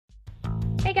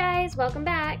Hey guys, welcome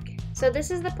back. So this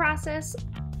is the process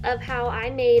of how I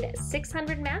made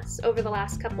 600 masks over the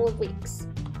last couple of weeks.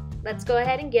 Let's go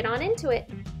ahead and get on into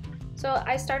it. So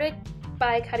I started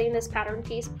by cutting this pattern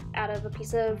piece out of a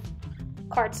piece of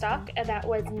cardstock that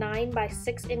was 9 by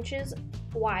 6 inches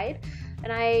wide,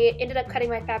 and I ended up cutting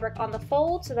my fabric on the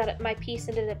fold so that my piece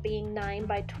ended up being 9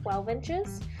 by 12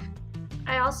 inches.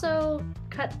 I also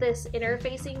cut this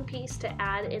interfacing piece to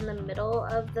add in the middle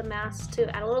of the mask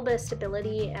to add a little bit of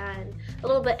stability and a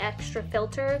little bit extra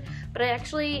filter, but I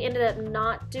actually ended up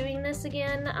not doing this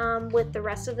again with the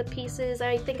rest of the pieces.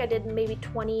 I think I did maybe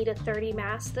 20 to 30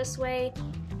 masks this way,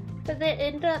 but that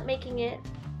ended up making it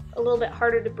a little bit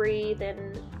harder to breathe,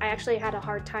 and I actually had a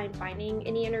hard time finding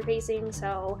any interfacing,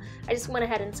 so I just went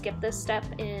ahead and skipped this step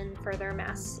in further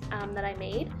masks that I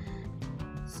made.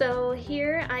 So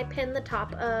here I pinned the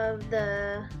top of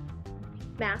the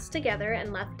mask together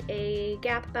and left a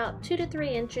gap about 2 to 3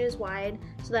 inches wide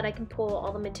so that I can pull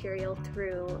all the material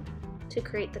through to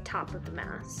create the top of the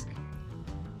mask.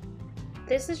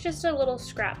 This is just a little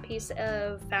scrap piece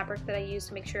of fabric that I use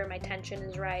to make sure my tension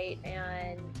is right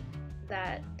and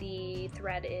that the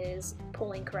thread is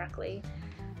pulling correctly.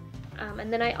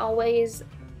 And then I always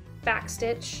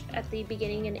backstitch at the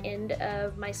beginning and end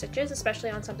of my stitches,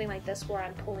 especially on something like this where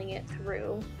I'm pulling it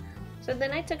through. So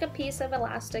then I took a piece of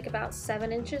elastic about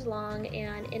 7 inches long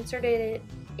and inserted it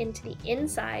into the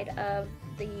inside of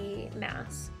the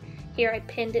mask. Here I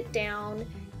pinned it down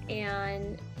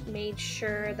and made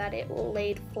sure that it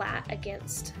laid flat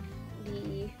against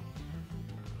the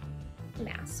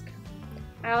mask.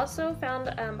 I also found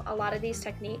a lot of these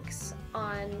techniques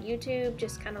on YouTube,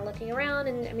 just kind of looking around,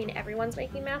 and I mean everyone's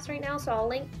making masks right now, so I'll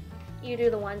link you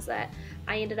to the ones that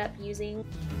I ended up using.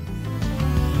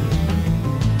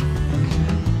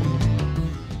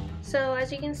 So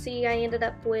as you can see, I ended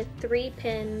up with 3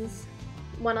 pins,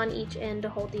 one on each end to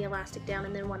hold the elastic down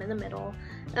and then one in the middle.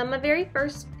 My very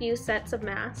first few sets of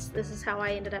masks, this is how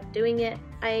I ended up doing it.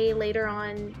 I later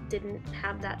on didn't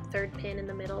have that 3rd pin in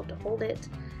the middle to hold it.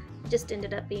 Just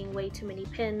ended up being way too many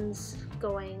pins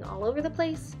going all over the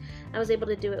place. I was able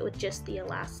to do it with just the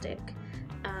elastic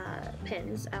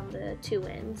pins on the 2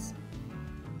 ends.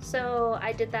 So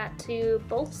I did that to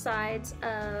both sides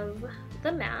of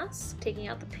the mask, taking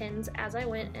out the pins as I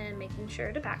went and making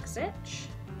sure to backstitch.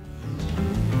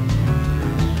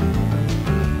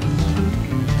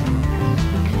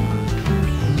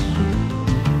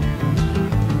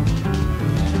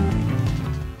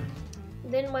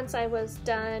 Then once I was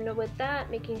done with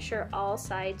that, making sure all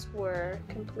sides were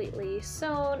completely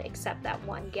sewn except that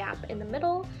one gap in the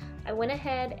middle, I went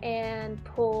ahead and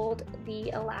pulled the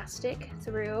elastic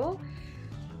through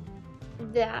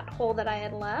that hole that I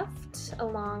had left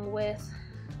along with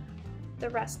the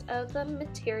rest of the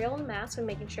material in the mask, and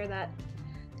making sure that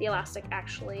the elastic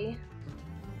actually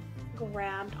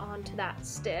grabbed onto that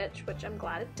stitch, which I'm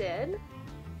glad it did.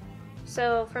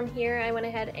 So from here I went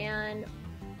ahead and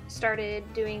started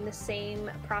doing the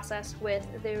same process with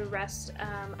the rest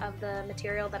of the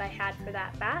material that I had for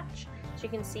that batch. As you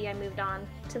can see, I moved on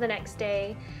to the next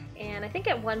day, and I think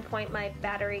at one point my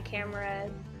battery camera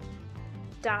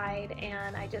died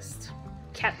and I just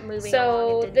kept moving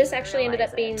along. So this actually ended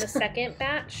up being the second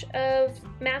batch of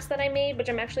masks that I made, which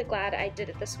I'm actually glad I did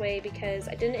it this way because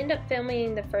I didn't end up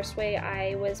filming the first way.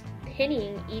 I was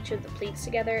pinning each of the pleats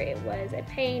together. It was a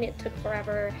pain, it took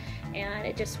forever, and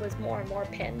it just was more and more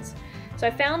pins. So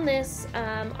I found this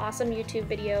awesome YouTube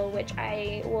video, which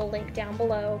I will link down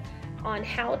below, on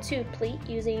how to pleat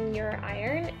using your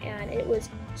iron, and it was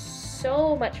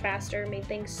so much faster, made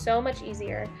things so much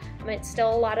easier. I mean, it's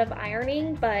still a lot of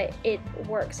ironing, but it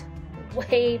works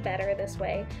way better this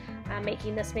way.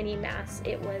 Making this many masks,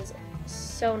 it was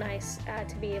so nice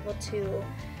to be able to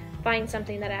find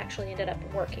something that actually ended up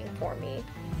working for me.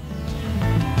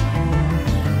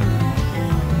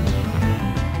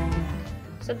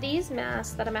 So these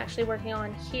masks that I'm actually working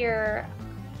on here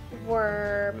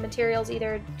were materials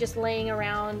either just laying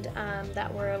around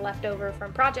that were left over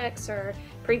from projects or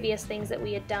previous things that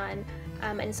we had done,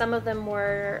 and some of them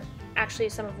were actually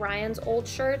some of Ryan's old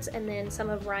shirts and then some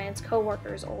of Ryan's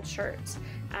co-workers' old shirts.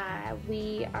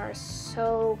 We are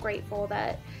so grateful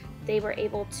that they were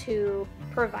able to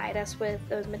provide us with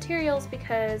those materials,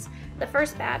 because the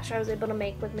first batch I was able to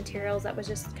make with materials that was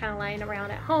just kind of lying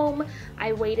around at home.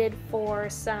 I waited for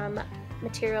some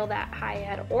material that I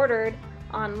had ordered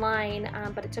online,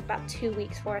 but it took about 2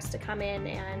 weeks for us to come in,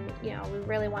 and you know, we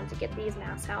really wanted to get these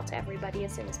masks out to everybody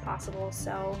as soon as possible.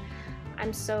 So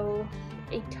I'm so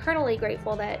eternally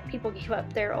grateful that people gave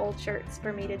up their old shirts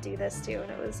for me to do this too,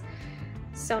 and it was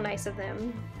so nice of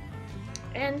them,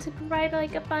 and to provide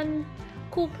like a fun,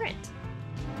 cool print.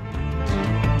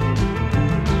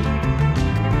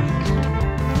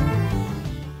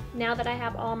 Now that I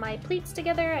have all my pleats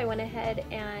together, I went ahead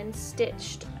and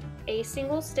stitched a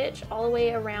single stitch all the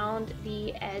way around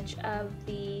the edge of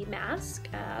the mask,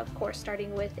 of course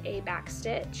starting with a back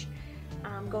stitch,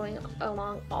 going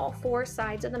along all 4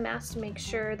 sides of the mask to make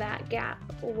sure that gap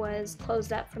was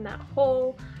closed up from that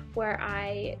hole where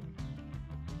I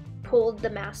pulled the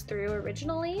mask through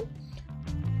originally.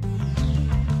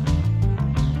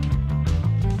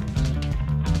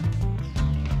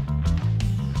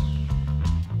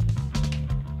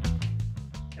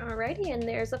 Alrighty, and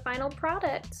there's the final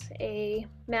product, a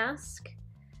mask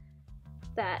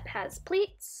that has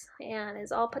pleats and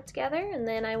is all put together. And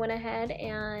then I went ahead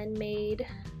and made,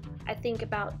 I think,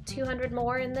 about 200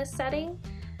 more in this setting.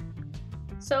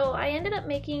 So I ended up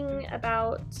making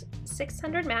about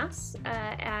 600 masks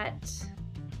at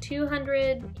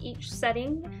 200 each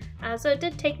setting. So it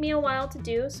did take me a while to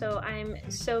do, so I'm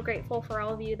so grateful for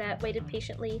all of you that waited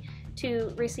patiently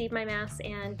to receive my masks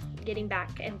and getting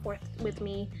back and forth with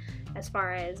me as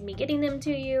far as me getting them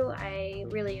to you. I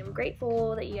really am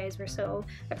grateful that you guys were so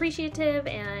appreciative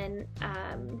and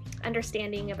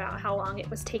understanding about how long it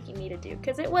was taking me to do,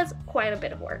 because it was quite a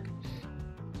bit of work.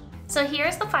 So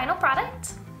here's the final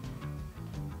product.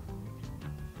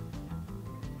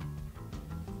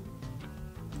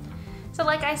 So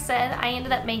like I said, I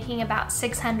ended up making about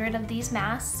 600 of these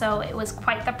masks, so it was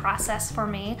quite the process for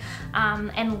me,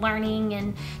 and learning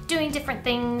and doing different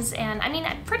things. And I mean,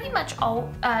 I've pretty much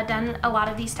done a lot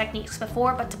of these techniques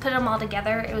before, but to put them all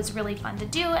together, it was really fun to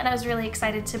do, and I was really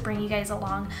excited to bring you guys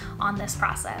along on this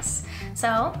process.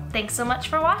 So thanks so much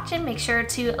for watching. Make sure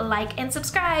to like and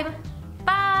subscribe.